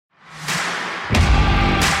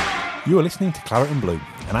You are listening to Claret and Blue,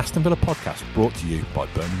 an Aston Villa podcast brought to you by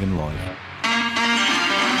Birmingham Live.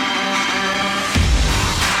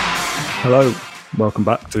 Hello, welcome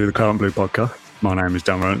back to the Claret and Blue podcast. My name is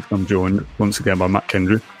Dan Rowan. I'm joined once again by Matt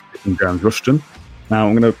Kendry and James Rushton. Now,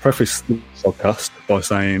 I'm going to preface the podcast by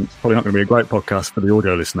saying it's probably not going to be a great podcast for the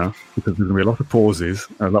audio listener because there's going to be a lot of pauses,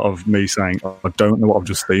 a lot of me saying, I don't know what I've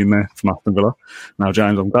just seen there from Aston Villa. Now,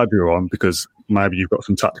 James, I'm glad you're on because maybe you've got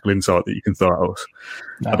some tactical insight that you can throw at us.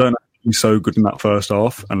 No. I don't know if you're so good in that first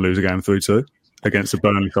half and lose a game 3-2 against the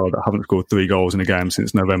Burnley side that haven't scored 3 goals in a game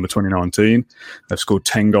since November 2019. They've scored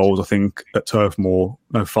 10 goals, I think, at Turf Moor.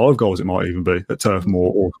 No, 5 goals it might even be, at Turf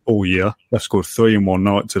Moor all year. They've scored 3 in one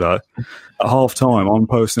night today. At half-time, I'm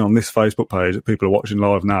posting on this Facebook page that people are watching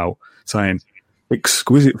live now saying,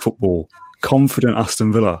 exquisite football, confident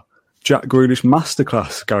Aston Villa, Jack Grealish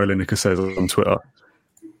masterclass, Gary Lineker says on Twitter.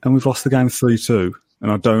 And we've lost the game 3-2,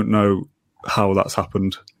 and I don't know how that's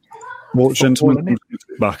happened. What gentlemen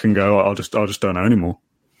back and go, I just don't know anymore.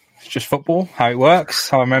 It's just football, how it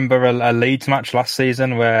works. I remember a Leeds match last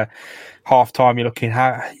season where half-time you're looking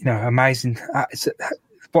at, amazing.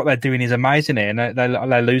 What they're doing is amazing here, and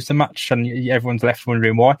they lose the match and everyone's left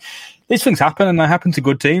wondering why. These things happen, and they happen to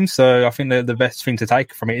good teams, so I think the best thing to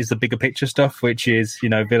take from it is the bigger picture stuff, which is,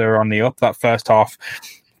 Villa are on the up. That first half,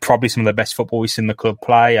 probably some of the best football we've seen the club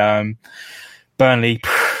play. Burnley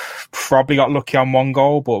probably got lucky on 1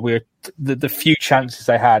 goal, but the few chances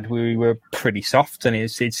they had, we were pretty soft, and it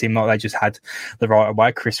seemed like they just had the right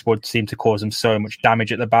way. Chris Wood seemed to cause them so much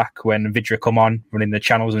damage at the back when Vidra come on, running the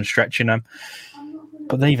channels and stretching them.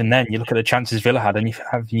 But even then, you look at the chances Villa had, and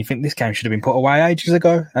you think this game should have been put away ages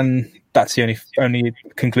ago, and that's the only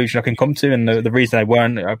conclusion I can come to. And the reason they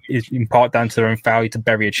weren't is in part down to their own failure to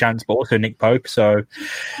bury a chance, but also Nick Pope. So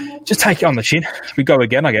just take it on the chin. We go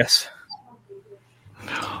again, I guess.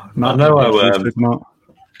 I know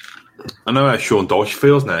how Sean Dyche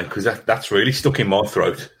feels now because that's really stuck in my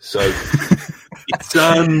throat. So it's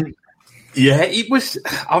it was.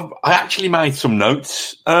 I actually made some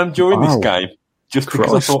notes during this game just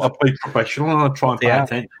because I thought I'd be professional and I'd try and pay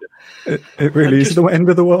attention. It really is the end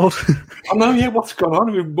of the world. I know, what's going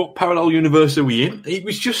on? What parallel universe are we in? It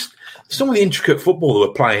was just some of the intricate football they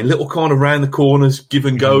were playing, little kind of round the corners, give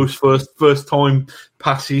and goes, first time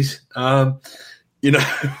passes. I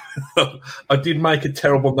did make a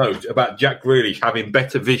terrible note about Jack Grealish having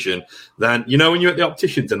better vision than, when you're at the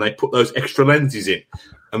opticians and they put those extra lenses in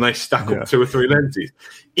and they stack up 2 or 3 lenses.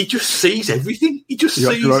 He just sees everything. He just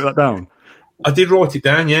sees. You wrote that down? I did write it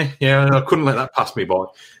down, yeah. And I couldn't let that pass me by.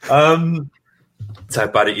 That's how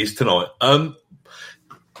bad it is tonight.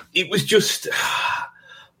 It was just,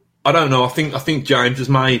 I don't know. I think James has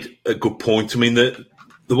made a good point. I mean, the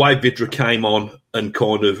way Vidra came on and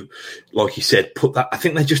kind of, like you said, put that. I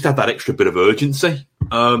think they just had that extra bit of urgency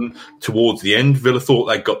towards the end. Villa thought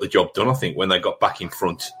they got the job done. I think when they got back in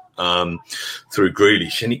front through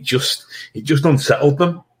Grealish, and it just unsettled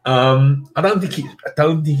them. I don't think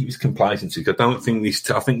it was complacency. I think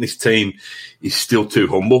this team is still too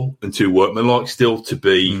humble and too workmanlike still to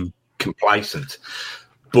be complacent.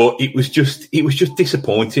 But it was just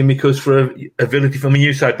disappointing because for a Villa team, I mean,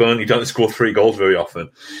 you say Burnley don't score 3 goals very often.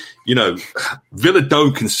 Villa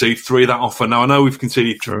don't concede 3 that often. Now, I know we've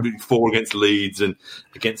conceded 4 against Leeds and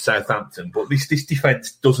against Southampton, but this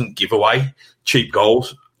defence doesn't give away cheap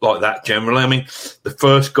goals like that generally. I mean, the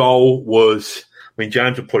first goal was,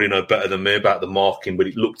 James will probably know better than me about the marking, but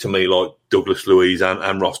it looked to me like Douglas Luiz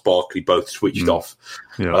and Ross Barkley both switched off,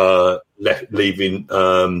 leaving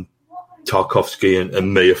Tarkowski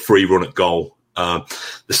and me a free run at goal. The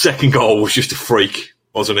second goal was just a freak,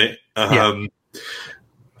 wasn't it?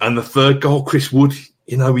 And the third goal, Chris Wood,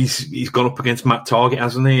 he's gone up against Matt Targett,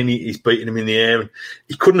 hasn't he? And he's beating him in the air.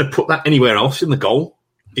 He couldn't have put that anywhere else in the goal.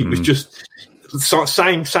 It was just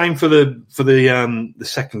same for the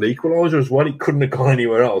second equaliser as well. It couldn't have gone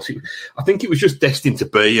anywhere else. I think it was just destined to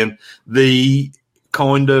be. And the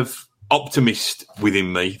kind of optimist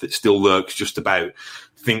within me that still lurks just about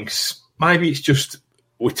thinks maybe it's just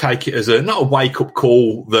we take it as not a wake up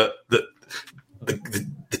call that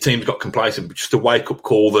the team's got complacent, but just a wake up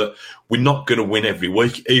call that we're not going to win every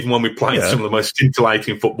week, even when we're playing some of the most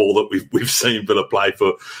scintillating football that we've seen Villa play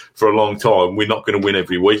for a long time. We're not going to win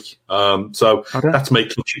every week. So that's me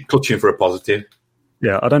clutching for a positive.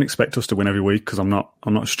 Yeah, I don't expect us to win every week because I'm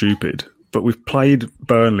not stupid. But we've played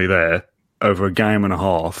Burnley there over a game and a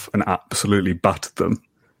half and absolutely battered them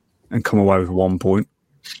and come away with 1 point.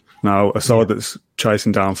 Now, a side that's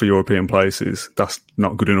chasing down for European places, that's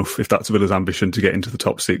not good enough if that's Villa's ambition to get into the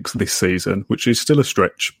top 6 this season, which is still a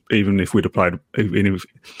stretch, even if we'd have played, even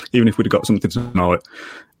if we'd have got something tonight.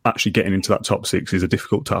 actually getting into that top 6 is a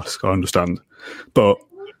difficult task, I understand. But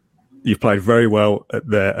you've played very well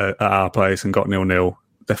at our place and got 0-0.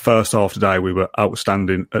 The first half today, we were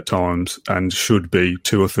outstanding at times and should be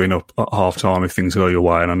 2 or 3 up at half time if things go your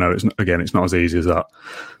way. And I know it's not as easy as that.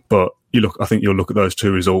 But I think you'll look at those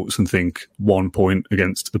 2 results and think 1 point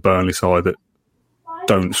against the Burnley side that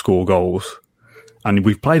don't score goals. And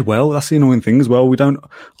we've played well. That's the annoying thing as well.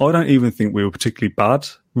 I don't even think we were particularly bad,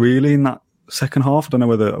 really, in that second half. I don't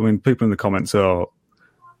know people in the comments are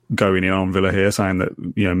going in on Villa here saying that,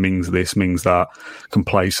 Mings this, Mings that,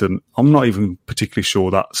 complacent. I'm not even particularly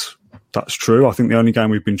sure that's true. I think the only game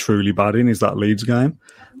we've been truly bad in is that Leeds game.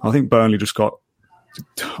 I think Burnley just got,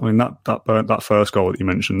 that first goal that you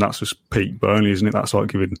mentioned, that's just peak Burnley, isn't it? That's like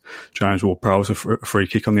giving James Ward-Prowse a free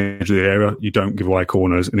kick on the edge of the area. You don't give away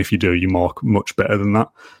corners, and if you do, you mark much better than that.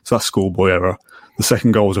 So that's schoolboy error. The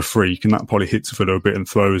second goal is a freak, and that probably hits Villa a bit and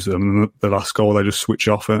throws them. And the last goal, they just switch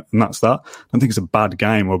off it, and that's that. I don't think it's a bad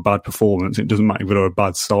game or a bad performance. It doesn't make Villa a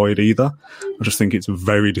bad side either. I just think it's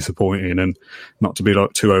very disappointing, and not to be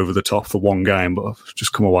like too over the top for one game, but I've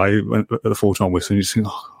just come away at the full-time whistle and you just think,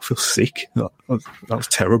 I feel sick. That was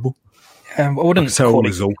terrible. I wouldn't terrible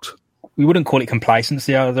result. We wouldn't call it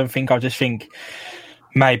complacency, I don't think. I just think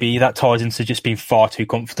maybe that ties into just being far too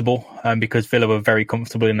comfortable, because Villa were very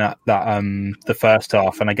comfortable in that the first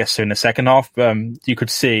half, and I guess so in the second half, you could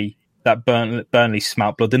see that Burnley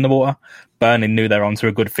smelt blood in the water. Burnley knew they were onto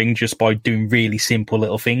a good thing just by doing really simple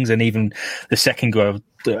little things, and even the second goal,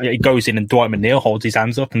 it goes in and Dwight McNeil holds his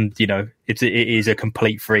hands up, and it is a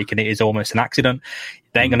complete freak, and it is almost an accident.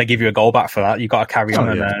 They ain't going to give you a goal back for that. You've got to carry on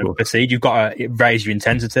and proceed. You've got to raise your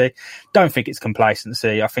intensity. Don't think it's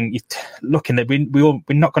complacency. I think looking at we're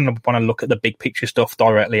not going to want to look at the big picture stuff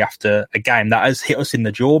directly after a game that has hit us in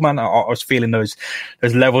the jaw, man. I was feeling those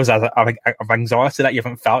levels of anxiety that you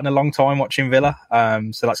haven't felt in a long time watching Villa.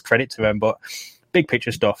 So that's credit to them. But big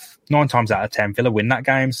picture stuff, 9 times out of 10, Villa win that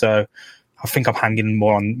game. So I think I'm hanging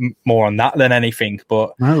more on that than anything.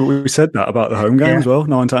 But no, we said that about the home game as well.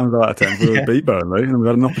 9 times out of 10, we beat Burnley, and we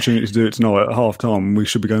had an opportunity to do it tonight at half time. And we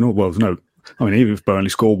should be going, no. I mean, even if Burnley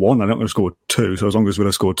score 1, they're not going to score 2. So as long as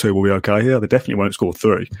Villa score 2, we'll be okay here. They definitely won't score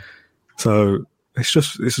 3. So it's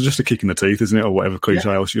just a kick in the teeth, isn't it, or whatever cliche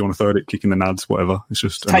else you want to throw it, kick in the nads, whatever. It's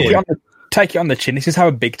just take it on the chin. This is how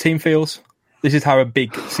a big team feels. This is how a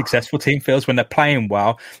big, successful team feels when they're playing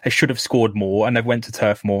well. They should have scored more, and they've went to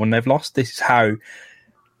turf more, and they've lost. This is how,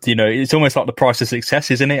 it's almost like the price of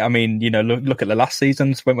success, isn't it? I mean, look at the last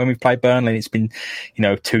seasons when we've played Burnley, and it's been,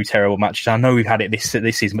 2 terrible matches. I know we've had it this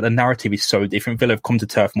season, but the narrative is so different. Villa have come to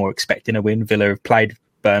turf more expecting a win. Villa have played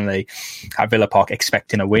Burnley at Villa Park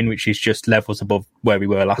expecting a win, which is just levels above where we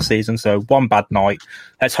were last season. So one bad night,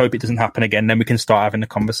 let's hope it doesn't happen again. Then we can start having a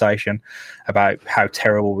conversation about how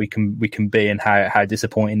terrible we can be and how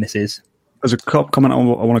disappointing this is. There's a comment I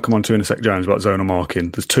want to come on to in a sec, James, about zonal marking.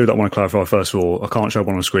 There's 2 that I want to clarify. First of all, I can't show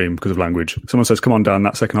one on the screen because of language. Someone says, come on, Dan,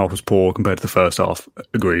 that second half was poor compared to the first half.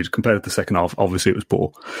 Agreed. Compared to the second half, obviously it was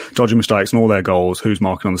poor. Dodgy mistakes and all their goals. Who's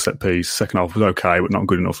marking on the set piece? Second half was okay, but not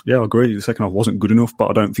good enough. Yeah, I agree. The second half wasn't good enough, but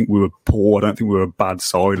I don't think we were poor. I don't think we were a bad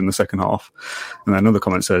side in the second half. And then another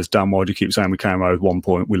comment says, Dan, why do you keep saying we came away with 1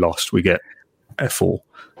 point? We lost. We get F4.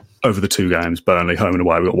 Over the 2 games, Burnley, home and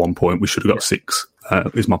away, we got 1 point. We should have got 6,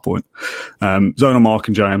 is my point. Zonal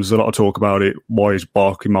marking, James, there's a lot of talk about it. Why is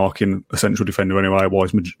Barkley marking a central defender anyway? Why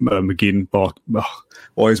is McGinn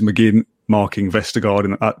marking Vestergaard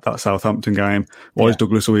in that Southampton game? Why is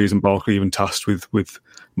Douglas Luiz and Barkley even tasked with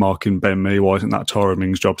marking Ben Mee? Why isn't that Tyrone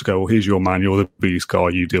Mings' job to go, well, here's your man, you're the beast guy,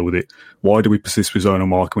 you deal with it? Why do we persist with zonal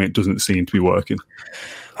marking when it doesn't seem to be working?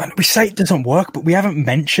 And we say it doesn't work, but we haven't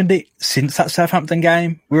mentioned it since that Southampton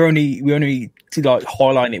game. We only like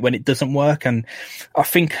highlighting it when it doesn't work, and I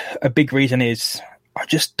think a big reason is I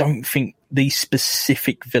just don't think these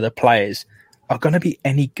specific Villa players are going to be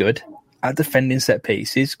any good at defending set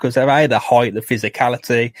pieces because they've had the height, the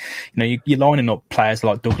physicality. You're lining up players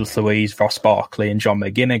like Douglas Luiz, Ross Barkley, and John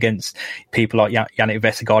McGinn against people like Yannick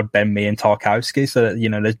Vestergaard, Ben Mee, and Tarkowski. So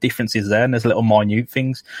there's differences there, and there's little minute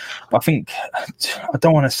things. But I think I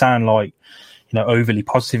don't want to sound like overly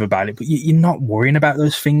positive about it, but you're not worrying about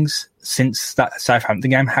those things since that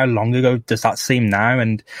Southampton game. How long ago does that seem now?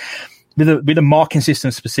 And with the marking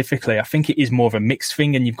system specifically, I think it is more of a mixed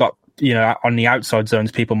thing, and you've got on the outside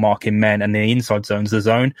zones, people marking men, and the inside zones, the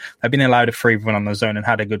zone. They've been allowed a free run on the zone and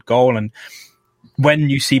had a good goal. And when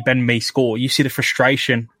you see Ben Mee score, you see the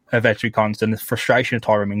frustration of Edric Constant, the frustration of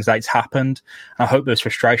Tyrone Mings, that it's happened. And I hope those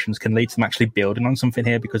frustrations can lead to them actually building on something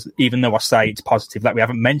here, because even though I say it's positive, like we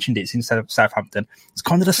haven't mentioned it since Southampton, it's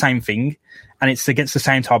kind of the same thing. And it's against the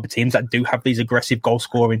same type of teams that do have these aggressive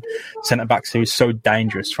goal-scoring centre-backs who is so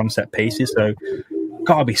dangerous from set pieces. So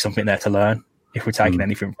got to be something there to learn if we're taking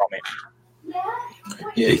anything from it.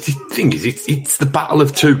 Yeah, the thing is, it's the battle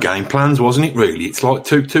of two game plans, wasn't it, really? It's like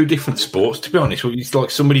two different sports, to be honest. It's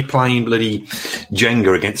like somebody playing bloody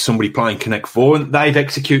Jenga against somebody playing Connect 4, and they've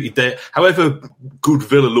executed their... However good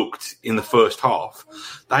Villa looked in the first half,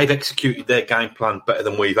 they've executed their game plan better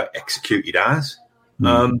than we've executed ours.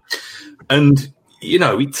 And, you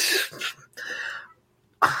know, it's...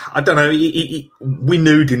 I don't know. We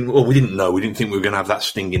didn't know. We didn't think we were going to have that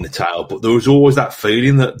sting in the tail, but there was always that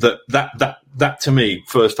feeling that to me,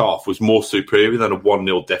 first half was more superior than a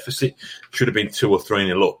 1-0 deficit. Should have been 2 or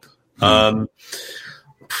 3-0 up.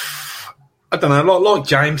 I don't know. Like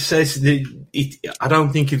James says, I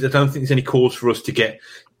don't think there's any cause for us to get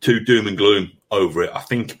too doom and gloom over it. I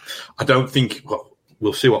don't think. Well,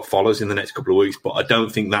 we'll see what follows in the next couple of weeks, but I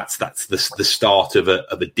don't think that's the start of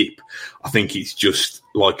a dip. I think it's just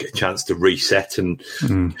like a chance to reset. And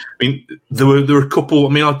I mean, there were a couple. I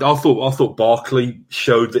mean, I thought Barkley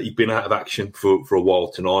showed that he'd been out of action for a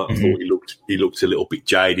while tonight. I thought he looked a little bit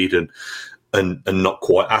jaded and not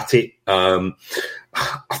quite at it. I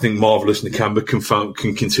think Marvellous Nakamba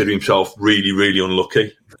can consider himself really, really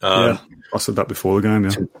unlucky. I said that before the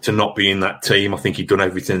game, to not be in that team. I think he'd done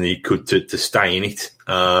everything that he could to stay in it.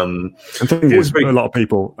 The thing is, a lot of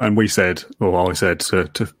people, and I said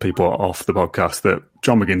to people off the podcast that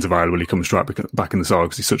John McGinn's available, he comes straight back in the side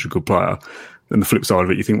because he's such a good player. And the flip side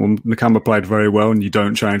of it, you think, well, Nakamba played very well, and you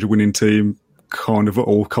don't change a winning team kind of at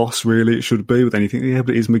all costs, really, it should be. But then you think, yeah,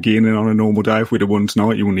 but it is McGinn, and on a normal day, if we'd have won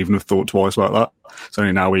tonight, you wouldn't even have thought twice about that. It's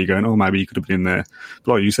only now where you're going, oh, maybe he could have been in there.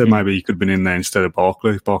 But like you said, maybe he could have been in there instead of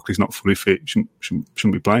Barkley. If Barkley's not fully fit,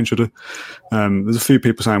 shouldn't be playing, should he? There's a few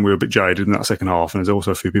people saying we were a bit jaded in that second half, and there's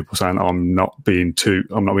also a few people saying that I'm not being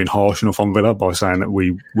harsh enough on Villa by saying that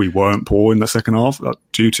we weren't poor in the second half.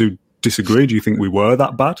 Do you two disagree? Do you think we were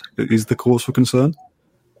that bad? Is the cause for concern?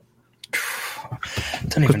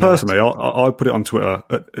 Because personally, I put it on Twitter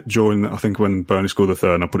during, I think, when Burnley scored the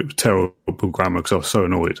third, and I put it with terrible grammar because I was so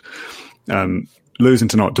annoyed. Losing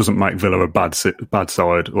tonight doesn't make Villa a bad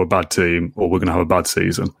side or a bad team, or we're going to have a bad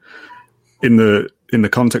season. In the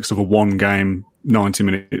context of a one-game,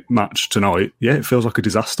 90-minute match tonight, yeah, it feels like a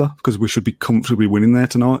disaster because we should be comfortably winning there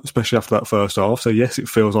tonight, especially after that first half. So yes, it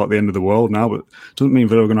feels like the end of the world now, but it doesn't mean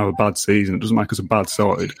Villa are going to have a bad season. It doesn't make us a bad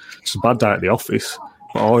side. It's a bad day at the office.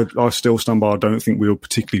 But I still stand by. I don't think we were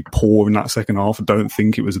particularly poor in that second half. I don't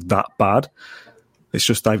think it was that bad. It's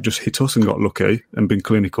just they've just hit us and got lucky and been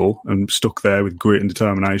clinical and stuck there with grit and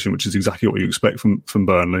determination, which is exactly what you expect from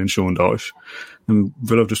Burnley and Sean Dyche. And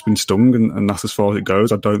Villa have just been stung, and that's as far as it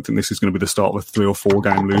goes. I don't think this is going to be the start of a 3 or 4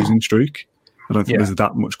 game losing streak. I don't think there's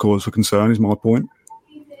that much cause for concern, is my point.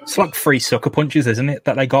 It's like 3 sucker punches, isn't it?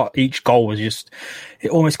 That they got. Each goal was just,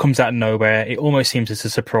 it almost comes out of nowhere. It almost seems as a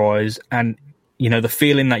surprise. And you know, the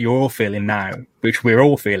feeling that you're all feeling now, which we're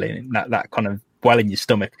all feeling, that kind of well in your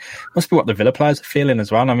stomach, must be what the Villa players are feeling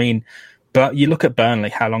as well. I mean, but you look at Burnley,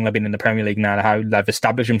 how long they've been in the Premier League now, how they've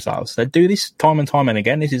established themselves. They do this time and time and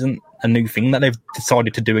again. This isn't a new thing that they've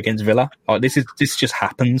decided to do against Villa. Like this just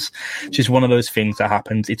happens. It's just one of those things that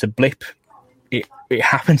happens. It's a blip. It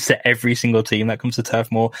happens to every single team that comes to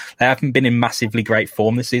Turf Moor. They haven't been in massively great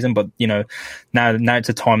form this season, but you know, now it's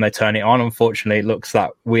a time they turn it on. Unfortunately, it looks like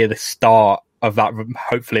we're the start of that.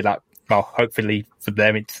 Hopefully for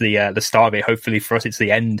them it's the start of it. Hopefully for us it's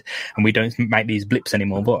the end, and we don't make these blips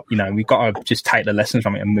anymore. But you know, we've got to just take the lessons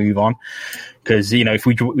from it and move on. Because you know, if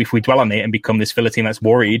we dwell on it and become this Villa team that's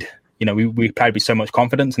worried, you know, we played with so much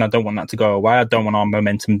confidence, and I don't want that to go away. I don't want our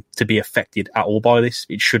momentum to be affected at all by this.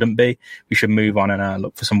 It shouldn't be. We should move on and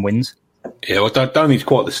look for some wins. Yeah, well, I don't think it's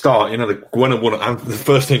quite the start. You know, the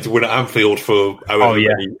first team to win at Anfield for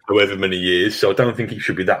however many years, so I don't think it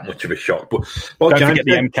should be that much of a shock. But don't forget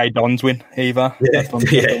the MK Dons win either.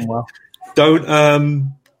 Yeah. Well. Don't.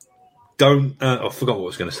 I forgot what I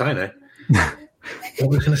was going to say now. What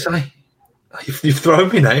was I going to say? You've thrown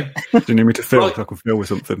me now. Do you need me to fill? Like, I can fill with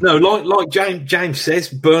something. No, like James says,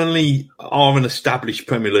 Burnley are an established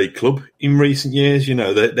Premier League club in recent years. You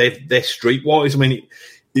know, they're streetwise. I mean,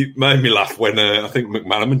 it made me laugh when I think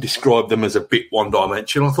McManaman described them as a bit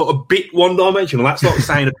one-dimensional. I thought, a bit one-dimensional? That's like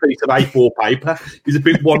saying a piece of A4 paper is a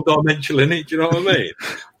bit one-dimensional, isn't it? Do you know what I mean?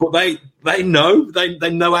 But they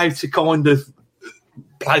know how to kind of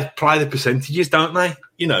play the percentages, don't they?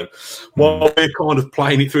 You know, while we're kind of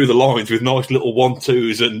playing it through the lines with nice little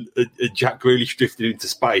 1-2s and Jack Grealish drifting into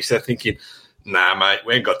space, they're thinking, nah, mate,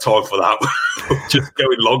 we ain't got time for that. We're just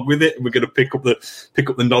going along with it, and we're going to pick up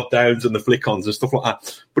the nod downs and the flick ons and stuff like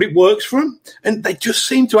that. But it works for them, and they just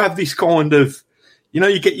seem to have this kind of, you know,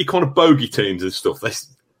 you get your kind of bogey teams and stuff. They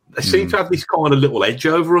seem to have this kind of little edge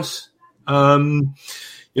over us.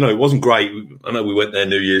 You know, it wasn't great. I know we went there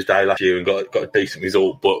New Year's Day last year and got a decent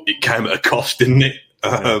result, but it came at a cost, didn't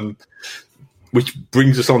it? Which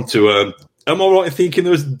brings us on to, am I right in thinking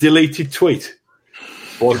there was a deleted tweet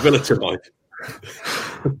by Villa tonight?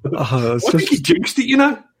 I think he jinxed it, you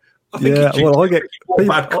know? I think I get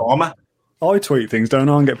bad karma. I tweet things, don't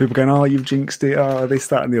I? And get people going, oh, you've jinxed it, this,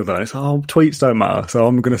 that, and the other. And it's, tweets don't matter. So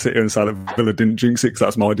I'm going to sit here and say that Villa didn't jinx it because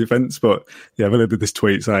that's my defence. But yeah, Villa did this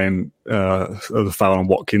tweet saying, the foul on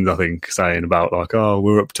Watkins, I think, saying about like,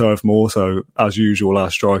 we're up turf more. So as usual, our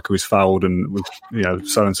striker is fouled and, you know,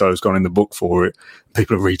 so-and-so has gone in the book for it.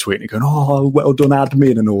 People are retweeting it going, well done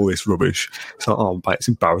admin and all this rubbish. It's like, mate, it's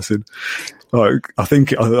embarrassing. Like, I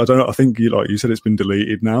think like you said, it's been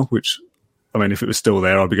deleted now, which, I mean, if it was still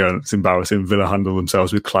there, I'd be going, it's embarrassing. Villa handle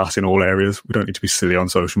themselves with class in all areas. We don't need to be silly on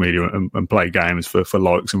social media and play games for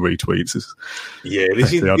likes and retweets. I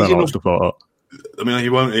don't like stuff like that. I mean,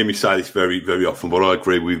 you won't hear me say this very, very often, but I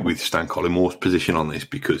agree with Stan Collimore's position on this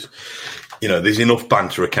because, you know, there's enough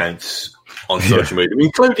banter accounts on social media,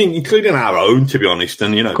 including our own, to be honest.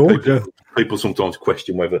 And, you know, people sometimes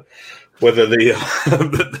question whether the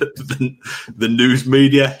news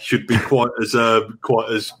media should be quite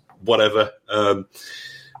as whatever.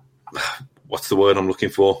 What's the word I'm looking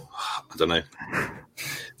for? I don't know.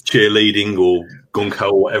 Cheerleading or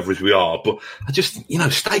gung-ho or whatever as we are. But I just, you know,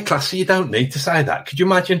 stay classy. You don't need to say that. Could you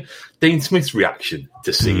imagine Dean Smith's reaction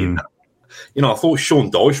to seeing that? You know, I thought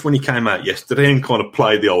Sean Dyche, when he came out yesterday and kind of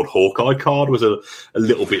played the old Hawkeye card, was a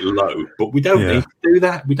little bit low. But we don't need to do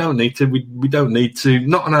that. We don't need to. We don't need to.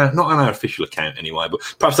 Not on our official account anyway. But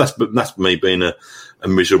perhaps that's me being a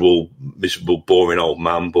miserable, boring old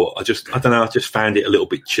man. But I don't know. I just found it a little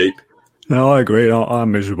bit cheap. No, I agree.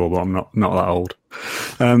 I'm miserable, but I'm not that old.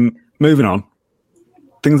 Moving on.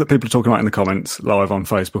 Things that people are talking about in the comments live on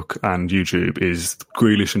Facebook and YouTube is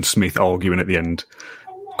Grealish and Smith arguing at the end.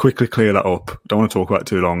 Quickly clear that up. Don't want to talk about it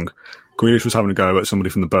too long. Grealish was having a go at somebody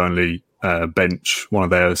from the Burnley bench, one of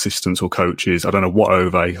their assistants or coaches. I don't know what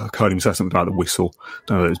over. I heard him say something about the whistle. I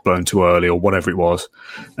don't know if it was blown too early or whatever it was.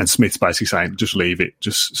 And Smith's basically saying, just leave it,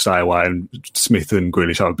 just stay away. And Smith and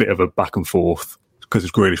Grealish have a bit of a back and forth because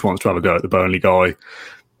if Grealish wants to have a go at the Burnley guy,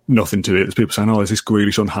 nothing to it. There's people saying, is this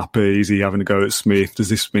Grealish unhappy? Is he having a go at Smith? Does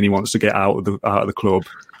this mean he wants to get out of the club?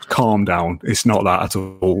 Calm down. It's not that at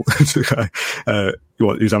all. He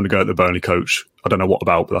was having to go at the Burnley coach. I don't know what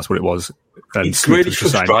about, but that's what it was. And it's really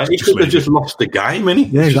frustrating. He could have just lost the game, and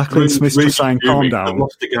yeah, exactly. Smith's just saying, calm down.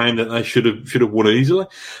 Lost the game that they should have won easily.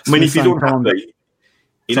 I mean, if he's unhappy,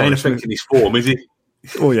 he ain't affecting his form, is he?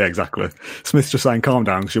 Oh yeah, exactly. Smith's just saying, calm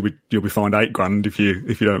down, because you'll be fined $8,000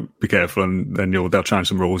 if you don't be careful, and then they'll change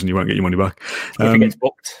some rules and you won't get your money back. If he gets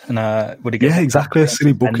booked, and would he get? Yeah, exactly. A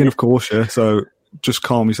silly booking, of course. Yeah, so just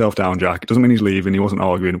calm yourself down, Jack. It doesn't mean he's leaving. He wasn't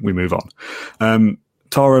arguing. We move on.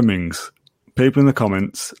 Tyrone Mings. People in the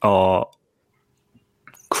comments are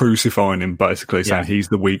crucifying him, basically saying he's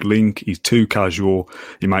the weak link. He's too casual.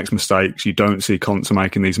 He makes mistakes. You don't see Conte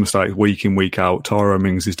making these mistakes week in, week out. Tyrone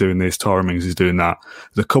Mings is doing this. Tyrone Mings is doing that.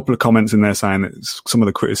 There's a couple of comments in there saying that some of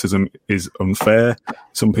the criticism is unfair.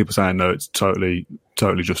 Some people saying no, it's totally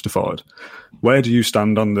justified. Where do you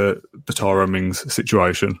stand on the Tyrone Mings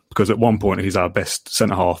situation? Because at one point he's our best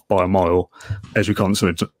centre half by a mile. Ezri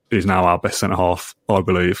Konsa is now our best centre half, I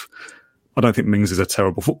believe. I don't think Mings is a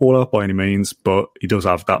terrible footballer by any means, but he does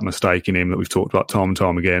have that mistake in him that we've talked about time and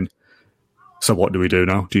time again. So what do we do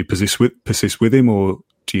now? Do you persist with him, or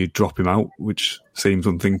do you drop him out? Which seems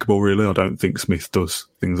unthinkable, really. I don't think Smith does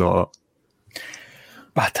things like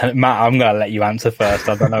that. Matt, I'm going to let you answer first.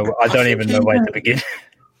 I don't know. I don't even know where to begin.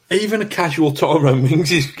 Even a casual Tyrone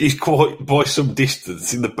Mings is quite, by some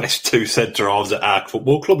distance, in the best two centre halves at our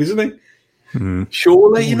football club, isn't he? Mm.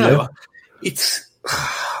 Surely, you know, it's.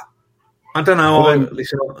 I don't know.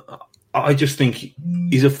 I just think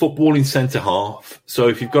he's a footballing centre half. So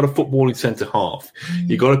if you've got a footballing centre half,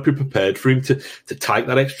 you've got to be prepared for him to take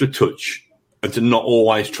that extra touch and to not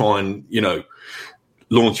always try and, you know,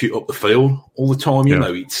 launch it up the field all the time. You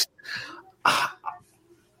know, it's.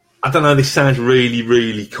 I don't know. This sounds really,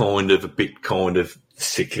 really a bit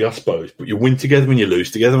sickly, I suppose. But you win together and you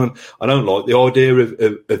lose together, and I don't like the idea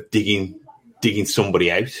of digging somebody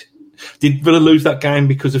out. Did Villa lose that game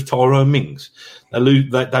because of Tyrone Mings?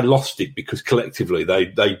 They lost it because collectively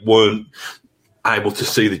they weren't able to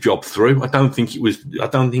see the job through. I don't think it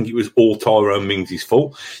was all Tyrone Mings'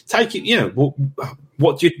 fault. Take it,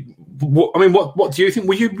 what do you think?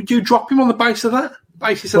 Would you drop him on the basis of that?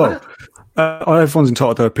 Everyone's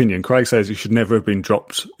entitled to their opinion. Craig says he should never have been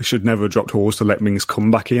dropped. He should never have dropped Hawes to let Mings come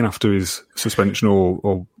back in after his suspension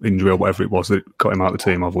or injury or whatever it was that got him out of the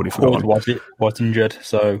team. I've already forgotten. Was injured,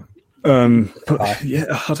 so. Yeah,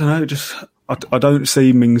 I don't know. Just I don't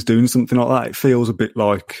see Mings doing something like that. It feels a bit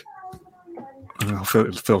like.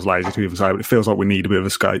 It feels lazy to even say, but it feels like we need a bit of a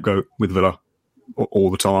scapegoat with Villa all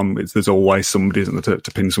the time. There's always somebody, isn't there,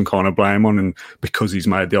 to pin some kind of blame on, and because he's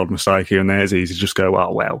made the odd mistake here and there, it's easy to just go,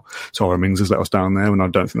 "Oh well, Tyrone Mings has let us down there," and I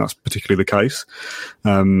don't think that's particularly the case.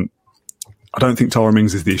 I don't think Tyrone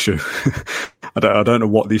Mings is the issue. I don't know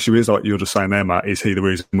what the issue is. Like you're just saying there, Matt, is he the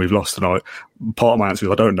reason we've lost tonight? Part of my answer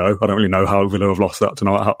is I don't know. I don't really know how Villa have lost that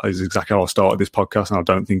tonight. Is exactly how I started this podcast, and I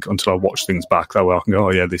don't think until I watch things back that way I can go,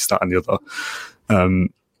 "Oh yeah, this, that, and the other."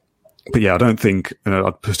 But yeah, I don't think, I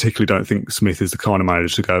particularly don't think Smith is the kind of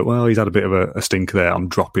manager to go, "Well, he's had a bit of a stinker there, I'm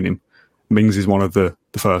dropping him." Mings is one of the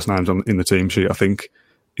first names in the team sheet. I think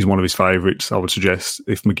he's one of his favourites. I would suggest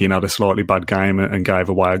if McGinn had a slightly bad game and gave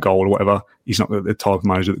away a goal or whatever, he's not the type of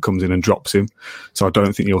manager that comes in and drops him. So I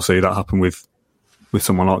don't think you'll see that happen with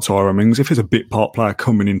someone like Tyrone Mings. If there's a bit part player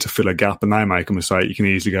coming in to fill a gap and they make a mistake, you can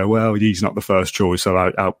easily go, "Well, he's not the first choice, so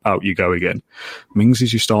out you go again." Mings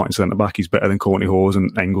is your starting centre-back. He's better than Courtney Hawes,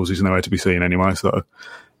 and Engels is nowhere to be seen anyway. So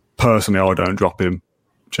personally, I don't drop him.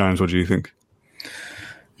 James, what do you think?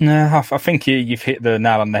 No, I think you've hit the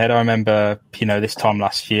nail on the head. I remember, this time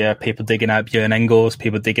last year, people digging out Björn Engels,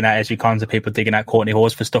 people digging out Ezri Konsa, people digging out Courtney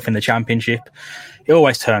Hawes for stuff in the Championship. It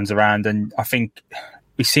always turns around, and I think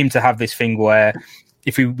we seem to have this thing where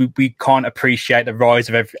if we can't appreciate the rise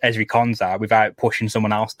of Ezri Konsa without pushing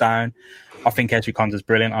someone else down. I think Ezri Konsa's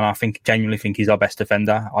brilliant, and I genuinely think he's our best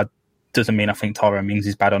defender. Doesn't mean I think Tyrone Mings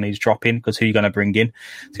is bad on his drop-in, because who are you going to bring in?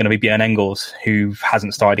 It's going to be Björn Engels, who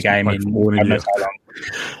hasn't started a game in I don't know how long.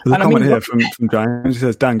 There's a comment here from James. He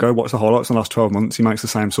says, "Dan, go watch the highlights in the last 12 months. He makes the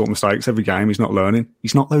same sort of mistakes every game. He's not learning."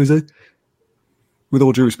 He's not, though, is he? With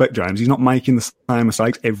all due respect, James, he's not making the same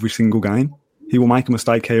mistakes every single game. He will make a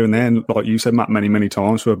mistake here and there, and like you said, Matt, many, many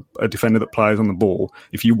times, for a defender that plays on the ball,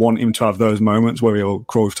 if you want him to have those moments where he'll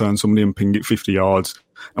Cruyff turn somebody and ping it 50 yards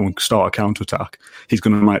and start a counter-attack, he's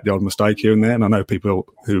going to make the odd mistake here and there. And I know people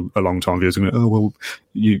who are long-time viewers are going to, "Oh, well,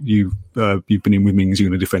 you've been in with Mings, you're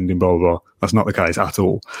going to defend him, blah, blah, blah." That's not the case at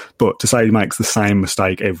all. But to say he makes the same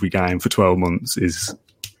mistake every game for 12 months is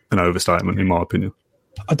an overstatement, in my opinion.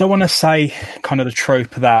 I don't want to say kind of the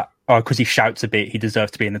trope that, because he shouts a bit, he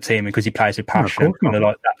deserves to be in the team, and because he plays with passion,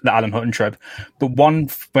 like the Alan Hutton trope. But when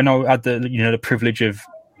I had the privilege of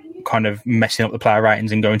kind of messing up the player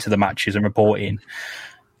ratings and going to the matches and reporting,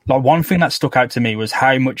 like one thing that stuck out to me was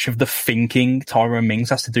how much of the thinking Tyrone Mings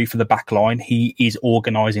has to do for the back line. He is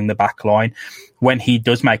organising the back line. When he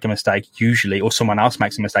does make a mistake, usually, or someone else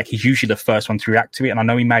makes a mistake, he's usually the first one to react to it. And I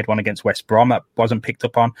know he made one against West Brom that wasn't picked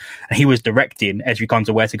up on, and he was directing Ezri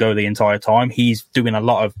Konsa where to go the entire time. He's doing a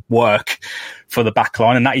lot of work for the back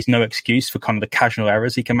line, and that is no excuse for kind of the casual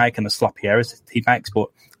errors he can make and the sloppy errors he makes. But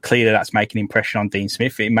clearly that's making an impression on Dean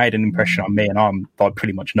Smith. It made an impression on me, and I'm like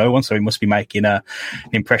pretty much no one, so he must be making an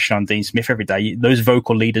impression on Dean Smith every day. Those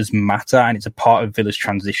vocal leaders matter, and it's a part of Villa's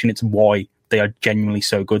transition. It's why they are genuinely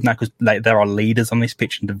so good now, because there are leaders on this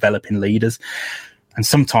pitch and developing leaders. And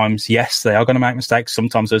sometimes, yes, they are going to make mistakes.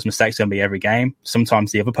 Sometimes those mistakes are going to be every game.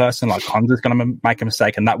 Sometimes the other person, like Konsa, is going to make a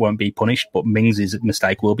mistake, and that won't be punished, but Mings'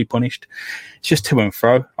 mistake will be punished. It's just to and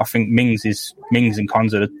fro. I think Mings and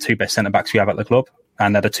Konsa are the two best centre-backs we have at the club,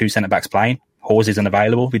 and they're the two centre-backs playing. Hawes isn't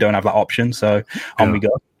available. We don't have that option, so on we go.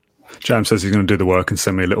 James says he's going to do the work and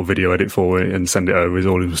send me a little video edit for it and send it over with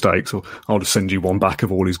all his mistakes, or I'll just send you one back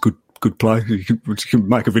of all his good play. You can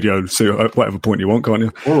make a video at whatever point you want, can't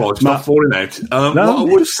you? All right, it's not falling out. What I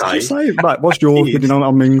would say, Matt, what's your opinion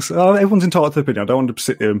on Mings? Everyone's entitled to opinion. I don't want to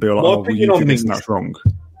sit there and be like, you think this and that's wrong.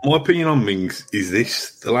 My opinion on Mings is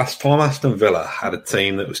this: the last time Aston Villa had a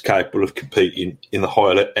team that was capable of competing in the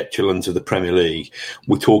higher echelons of the Premier League,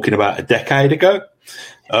 we're talking about a decade ago,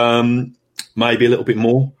 maybe a little bit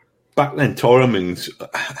more. Back then, Tyrone Mings,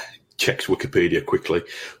 checks Wikipedia quickly,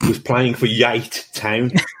 was playing for Yate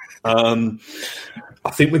Town.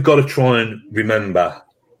 I think we've got to try and remember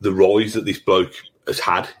the rise that this bloke has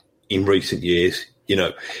had in recent years. You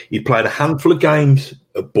know, he played a handful of games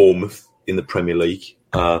at Bournemouth in the Premier League.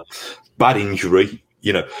 Bad injury.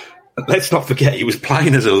 You know, let's not forget he was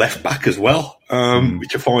playing as a left back as well,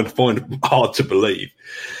 which I find hard to believe.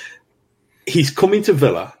 He's come into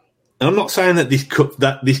Villa And I'm not saying that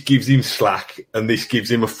this gives him slack and this gives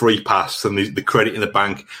him a free pass and the credit in the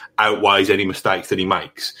bank outweighs any mistakes that he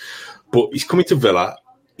makes. But he's coming to Villa.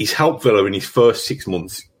 He's helped Villa in his first 6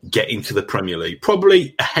 months get into the Premier League,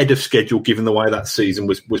 probably ahead of schedule given the way that season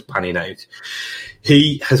was panning out.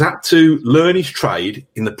 He has had to learn his trade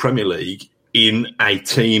in the Premier League in a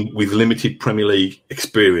team with limited Premier League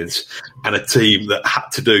experience and a team that had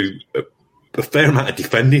to do a fair amount of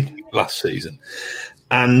defending last season.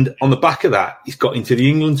 And on the back of that, he's got into the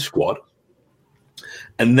England squad.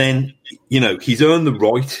 And then, he's earned the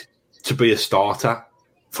right to be a starter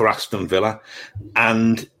for Aston Villa.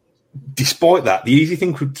 And despite that, the easy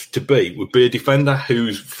thing would be a defender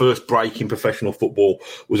whose first break in professional football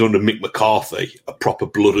was under Mick McCarthy, a proper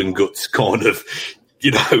blood and guts kind of,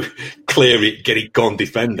 clear it, get it gone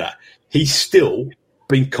defender. He's still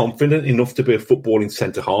been confident enough to be a footballing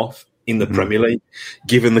centre half in the Premier League,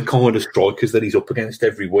 given the kind of strikers that he's up against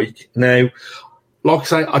every week. Now, like I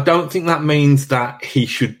say, I don't think that means that he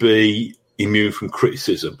should be immune from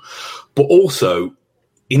criticism, but also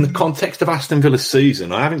in the context of Aston Villa's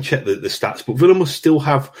season, I haven't checked the stats, but Villa must still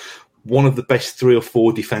have one of the best 3 or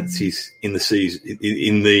 4 defences in the season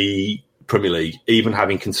in the Premier League, even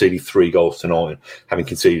having conceded 3 goals tonight, having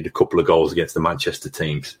conceded a couple of goals against the Manchester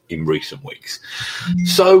teams in recent weeks.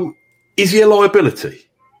 So, is he a liability?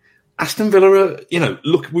 Aston Villa,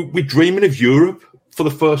 look, we're dreaming of Europe for the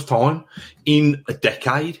first time in a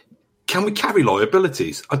decade. Can we carry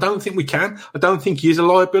liabilities? I don't think we can. I don't think he is a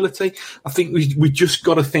liability. I think we just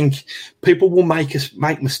got to think people will make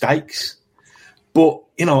mistakes. But,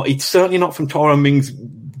 it's certainly not from Tyrone Mings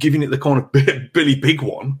giving it the kind of Billy Big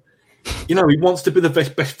one. He wants to be the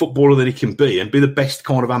best footballer that he can be and be the best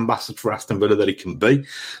kind of ambassador for Aston Villa that he can be.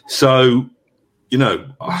 So,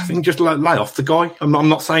 I think just lay off the guy. I'm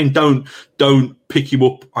not saying don't pick him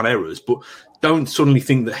up on errors, but don't suddenly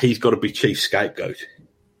think that he's got to be chief scapegoat,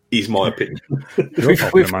 is my opinion. You're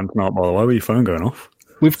talking a man tonight, by the way. With your phone going off.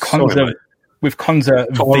 With Konza thanks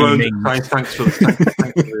for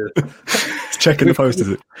the checking the post, is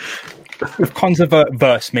it? With Konza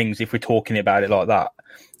versus Mings, if we're talking about it like that,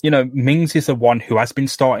 Mings is the one who has been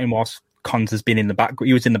starting whilst Konza's been in the back.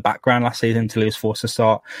 He was in the background last season until he was forced to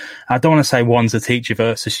start. I don't want to say one's a teacher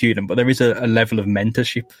versus a student, but there is a level of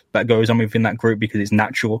mentorship that goes on within that group because it's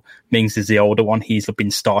natural. Mings is the older one. He's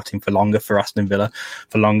been starting for longer for Aston Villa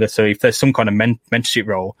for longer. So if there's some kind of mentorship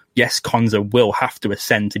role, yes, Konza will have to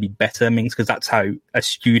ascend to be better than Mings because that's how a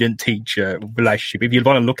student-teacher relationship, if you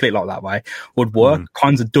want to look at it like that way, would work.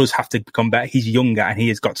 Konza does have to become better. He's younger and he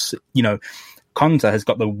has got, Konza has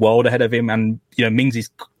got the world ahead of him, and Mings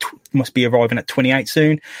must be arriving at 28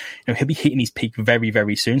 soon. He'll be hitting his peak very,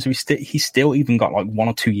 very soon. So he's still even got like 1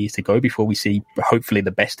 or 2 years to go before we see hopefully the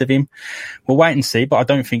best of him. We'll wait and see, but I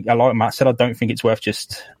don't think, like Matt said, I don't think it's worth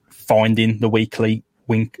just finding the weak link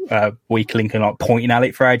and like pointing at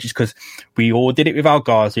it for ages because we all did it with our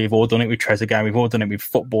guys. We've all done it with Trezeguet. We've all done it with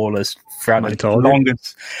footballers throughout the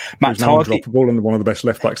longest. Matt Targett, droppable and one of the best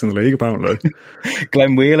left backs in the league, apparently.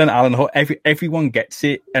 Glenn Whelan, Alan Hutt, everyone gets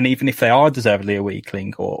it, and even if they are deservedly a weak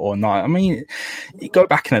link or not, I mean, you go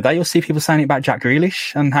back in the day, you'll see people saying it about Jack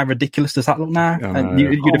Grealish, and how ridiculous does that look now? And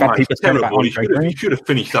you'd have had people saying about he should have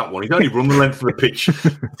finished that one. He's only run the length of the pitch,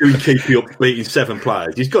 doing keeping up, beating 7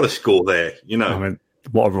 players. He's got to score there, I mean,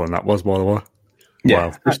 what a run that was, by the way. Yeah,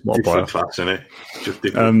 wow, just what a different class, isn't it? Just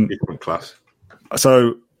different class.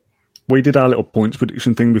 So we did our little points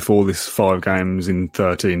prediction thing before this 5 games in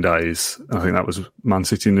 13 days. I think that was Man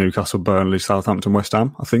City, Newcastle, Burnley, Southampton, West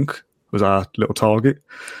Ham, I think, was our little target.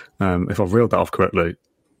 If I've reeled that off correctly,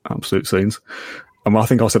 absolute scenes. And I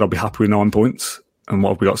think I said I'd be happy with 9 points. And what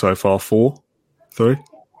have we got so far? 3.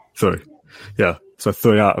 Yeah. So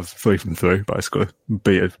 3 out of 3 from 3, basically.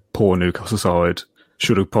 Beat a poor Newcastle side.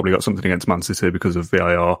 Should have probably got something against Man City because of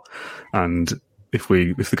VAR. And if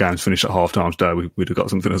the games finished at half-time today, we'd have got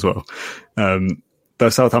something as well.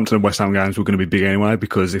 Those Southampton and West Ham games were going to be big anyway,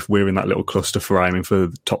 because if we're in that little cluster for aiming for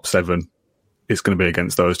the top 7, it's going to be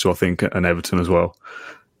against those 2, I think, and Everton as well.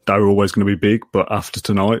 They were always going to be big, but after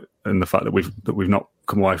tonight and the fact that we've not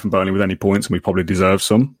come away from Burnley with any points and we probably deserve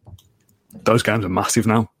some, those games are massive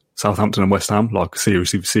now. Southampton and West Ham, like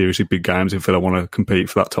seriously big games if they want to compete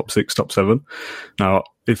for that top 6, top 7. Now,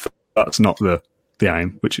 if that's not the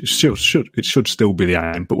aim, which it should still be the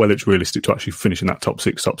aim, but whether it's realistic to actually finish in that top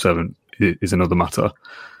 6, top 7 is another matter.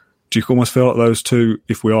 Do you almost feel like those 2,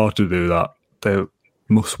 if we are to do that, they're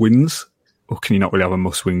must-wins? Or can you not really have a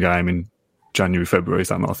must-win game in January, February? Is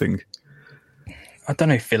that not a thing? I don't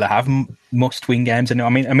know if Villa have must-win games. I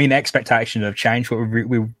mean, expectations have changed.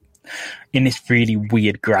 in this really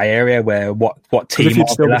weird grey area where what team if you'd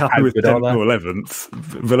still be happy with 10th or 11th,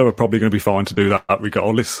 Villa are probably going to be fine to do that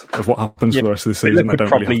regardless of what happens for the rest of the season. They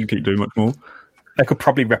don't really have to keep doing much more. They could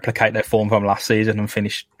probably replicate their form from last season and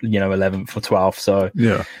finish, 11th or 12th. So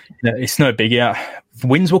it's no biggie.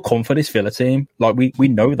 Wins will come for this Villa team. Like we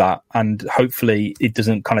know that, and hopefully it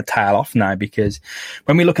doesn't kind of tail off now, because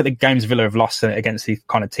when we look at the games Villa have lost against these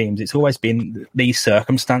kind of teams, it's always been these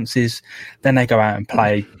circumstances. Then they go out and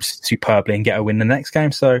play superbly and get a win the next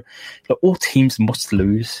game. So look, all teams must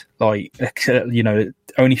lose.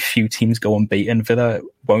 Only few teams go unbeaten. Villa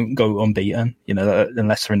won't go unbeaten,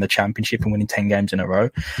 unless they're in the Championship and winning 10 games in a row.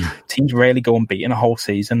 Teams rarely go unbeaten a whole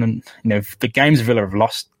season, and the games Villa have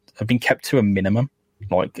lost have been kept to a minimum.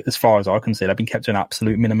 Like, as far as I can see, they've been kept to an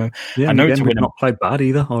absolute minimum. Yeah, I know we've not played bad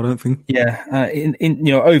either, I don't think. Yeah,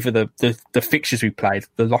 over the fixtures we played,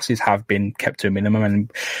 the losses have been kept to a minimum.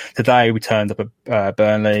 And today we turned up at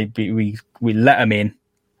Burnley, we let them in,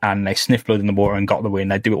 and they sniffed blood in the water and got the win.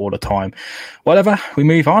 They do it all the time. Whatever, we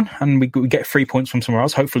move on, and we get 3 points from somewhere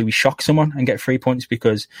else. Hopefully we shock someone and get 3 points,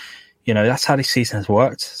 because that's how this season has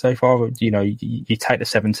worked so far. You take the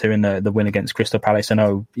 7-2 in the win against Crystal Palace. I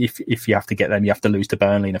know if you have to get them, you have to lose to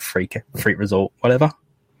Burnley in a freak result. Whatever.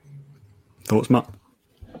 Thoughts, Matt?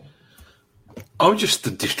 I'm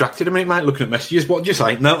just distracted a minute, mate, looking at messages. What did you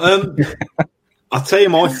say? No, I'll tell you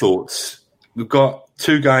my thoughts. We've got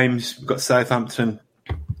 2 games. We've got Southampton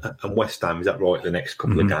and West Ham. Is that right? The next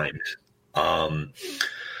couple of games. I'm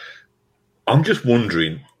just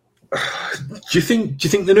wondering. Do you think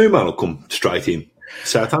the new man will come straight in?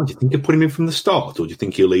 Southampton, do you think he'll put him in from the start, or do you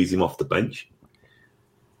think he'll ease him off the bench?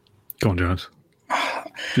 Go on, Jones.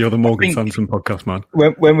 You're the Morgan Sanson podcast man.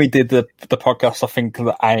 When we did the podcast, I think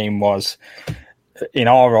the aim was, in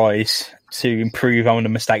our eyes, to improve on the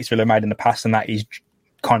mistakes Villa made in the past, and that is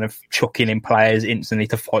kind of chucking in players instantly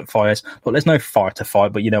to fight fires. But there's no fire to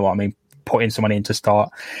fight, but you know what I mean, putting someone in to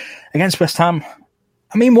start. Against West Ham,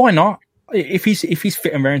 I mean, why not? If he's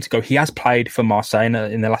fit and raring to go, he has played for Marseille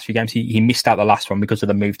in the last few games. He missed out the last one because of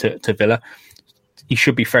the move to Villa. He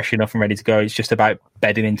should be fresh enough and ready to go. It's just about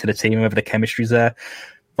bedding into the team and whether the chemistry's there.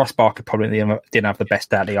 Ross Barker probably didn't have the best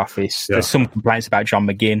day at the office. Yeah. There's some complaints about John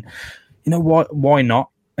McGinn. Why not?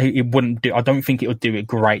 It wouldn't do. I don't think it would do a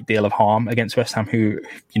great deal of harm against West Ham, who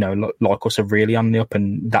like us are really on the up,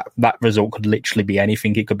 and that result could literally be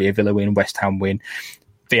anything. It could be a Villa win, West Ham win.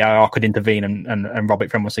 VAR could intervene and rob it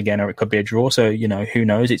from us again, or it could be a draw. So, who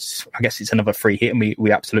knows? I guess it's another free hit, and we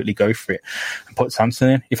absolutely go for it and put Sanson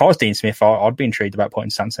in. If I was Dean Smith, I'd be intrigued about putting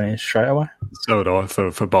Sanson in straight away. So would I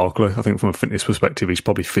for Barkley. I think from a fitness perspective, he's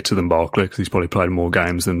probably fitter than Barkley, because he's probably played more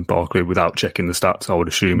games than Barkley without checking the stats. I would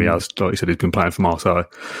assume he has. Like you said, he's been playing for Marseille.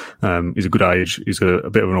 He's a good age. He's a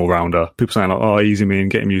bit of an all-rounder. People saying, ease him in,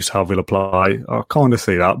 get him used to how Villa play. I kind of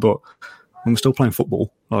see that, but I'm still playing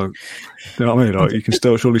football. Like, you know what I mean? Like, you can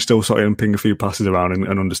surely still sort of ping a few passes around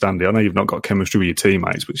and understand it. I know you've not got chemistry with your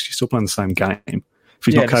teammates, but you're still playing the same game. If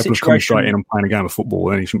he's not capable of coming straight in and playing a game of football,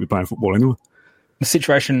 then he shouldn't be playing football anyway. The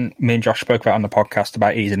situation me and Josh spoke about on the podcast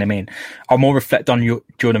about easing him in, I'll more reflect on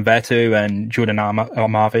Jordan Vertu and Jordan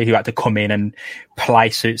Armavi, who had to come in and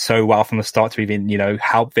play so well from the start to even,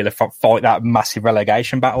 help Villa fight that massive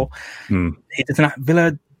relegation battle. He doesn't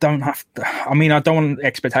Villa don't have to, I don't want the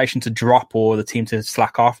expectation to drop or the team to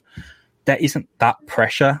slack off. There isn't that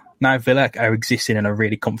pressure. Now Villa are existing in a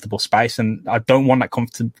really comfortable space, and I don't want that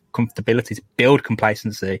comfortability to build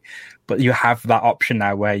complacency, but you have that option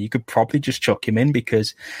now where you could probably just chuck him in,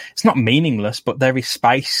 because it's not meaningless, but there is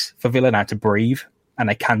space for Villa now to breathe, and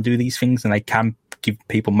they can do these things, and they can give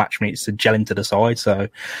people match minutes to gel into the side, so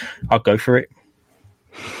I'll go for it.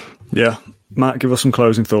 Yeah. Matt, give us some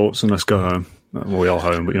closing thoughts and let's go home. Well, we are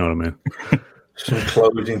home, but you know what I mean. Some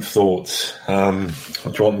closing thoughts. Do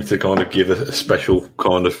you want me to kind of give a special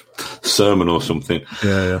kind of sermon or something?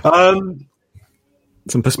 Yeah.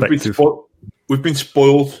 Some perspective. We've been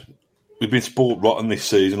spoiled. We've been spoiled rotten this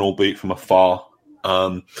season, albeit from afar.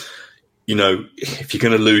 If you're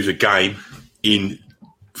going to lose a game in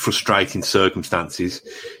frustrating circumstances,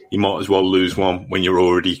 you might as well lose one when you're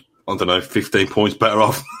already, 15 points better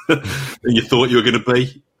off than you thought you were going to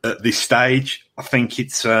be at this stage. I think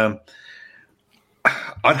it's...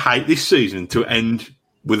 I'd hate this season to end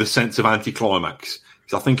with a sense of anticlimax,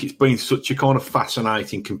 because I think it's been such a kind of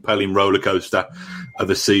fascinating, compelling roller coaster of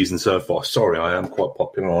a season so far. Sorry, I am quite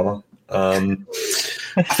popular, aren't I?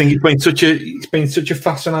 I think it's been such a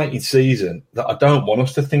fascinating season that I don't want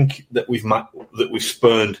us to think that we've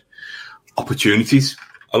spurned opportunities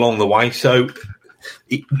along the way. So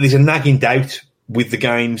there's a nagging doubt with the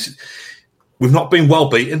games. We've not been well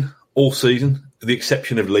beaten all season, with the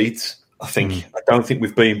exception of Leeds. I don't think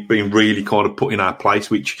we've been really kind of put in our place,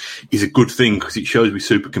 which is a good thing because it shows we're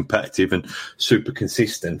super competitive and super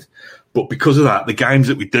consistent. But because of that, the games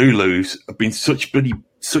that we do lose have been such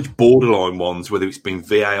borderline ones, whether it's been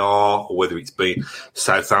VAR or whether it's been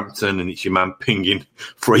Southampton and it's your man pinging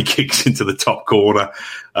free kicks into the top corner,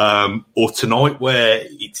 or tonight where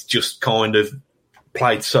it's just kind of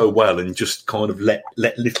played so well and just kind of let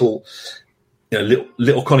little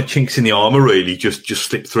kind of chinks in the armour really just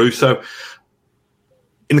slip through. So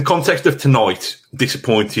in the context of tonight,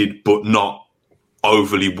 disappointed but not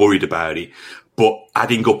overly worried about it. But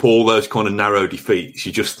adding up all those kind of narrow defeats,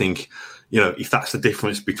 you just think, if that's the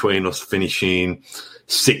difference between us finishing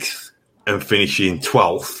 6th and finishing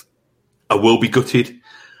 12th, I will be gutted.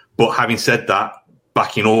 But having said that,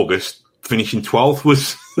 back in August, finishing 12th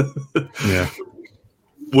was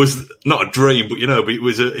was not a dream, but it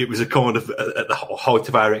was a kind of at the height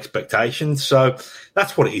of our expectations. So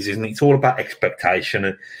that's what it is, isn't it? It's all about expectation,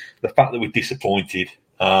 and the fact that we're disappointed,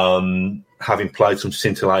 having played some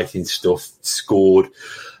scintillating stuff, scored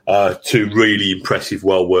 2 really impressive,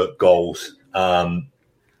 well-worked goals. The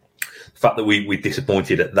fact that we're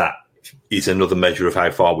disappointed at that is another measure of how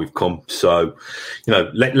far we've come. So,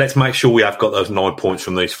 let's make sure we have got those 9 points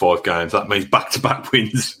from these 5 games. That means back-to-back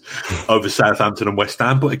wins over Southampton and West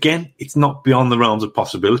Ham. But again, it's not beyond the realms of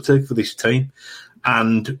possibility for this team.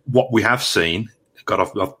 And what we have seen, God,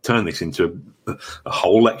 I've turned this into a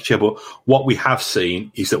whole lecture, but what we have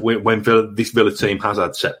seen is that when this Villa team has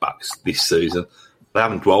had setbacks this season, they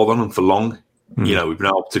haven't dwelled on them for long. We've been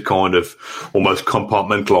able to kind of almost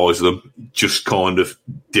compartmentalise them, just kind of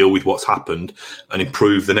deal with what's happened and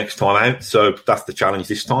improve the next time out. So that's the challenge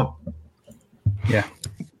this time. Yeah.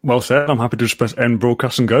 Well said. I'm happy to just press end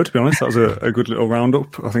broadcast and go, to be honest. That was a good little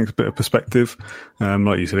roundup. I think it's a bit of perspective.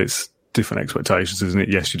 Like you said, it's different expectations, isn't it?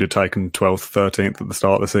 Yes, you'd have taken 12th, 13th at the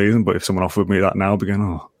start of the season, but if someone offered me that now, I'd be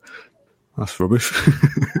going, that's rubbish.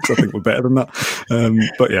 Because I think we're better than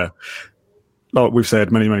that. But yeah. Like we've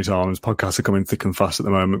said many, many times, podcasts are coming thick and fast at the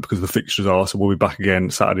moment because the fixtures are. So we'll be back again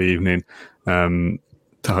Saturday evening to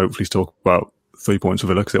hopefully talk about 3 points for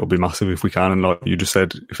Villa, because it'll be massive if we can. And like you just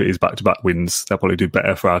said, if it is back-to-back wins, they'll probably do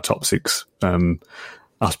better for our top 6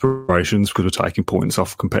 aspirations, because we're taking points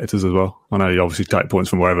off competitors as well. I know you obviously take points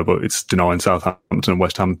from wherever, but it's denying Southampton and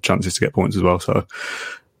West Ham chances to get points as well. So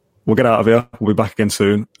we'll get out of here. We'll be back again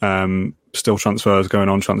soon. Still transfers going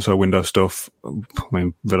on, transfer window stuff. I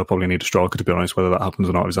mean, Villa probably need a striker, to be honest. Whether that happens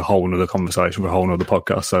or not is a whole other conversation for a whole other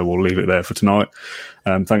podcast. So we'll leave it there for tonight.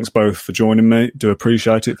 Thanks both for joining me. Do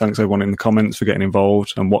appreciate it. Thanks everyone in the comments for getting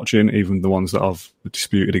involved and watching, even the ones that I've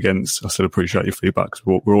disputed against. I still appreciate your feedback.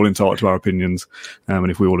 We're all entitled to our opinions. And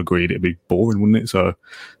if we all agreed, it'd be boring, wouldn't it? So,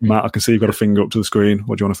 Matt, I can see you've got a finger up to the screen.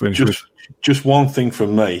 What do you want to finish with? Just one thing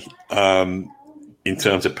from me. In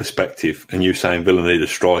terms of perspective, and you saying Villa need a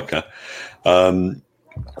striker,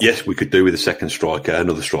 yes, we could do with a second striker,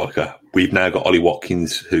 another striker. We've now got Ollie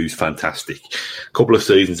Watkins, who's fantastic. A couple of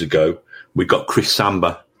seasons ago, we got Chris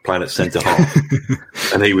Samba playing at centre half,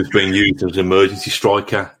 and he was being used as an emergency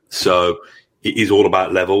striker. So it is all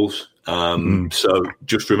about levels. So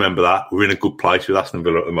just remember that. We're in a good place with Aston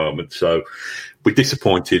Villa at the moment. So we're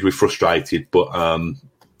disappointed, we're frustrated, but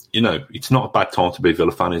it's not a bad time to be a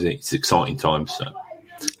Villa fan, is it? It's exciting times. So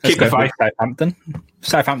keep the faith.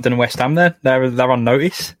 Southampton and West Ham, they're on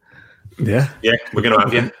notice. Yeah, we're going to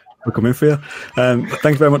have you. We'll come in for you. Thank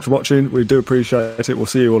you very much for watching. We do appreciate it. We'll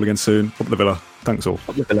see you all again soon. Up the Villa. Thanks all.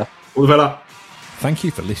 Up the Villa. Up the Villa. Thank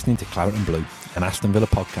you for listening to Claret and Blue, an Aston Villa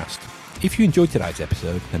podcast. If you enjoyed today's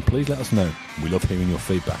episode, then please let us know. We love hearing your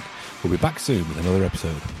feedback. We'll be back soon with another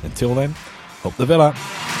episode. Until then, up the Villa.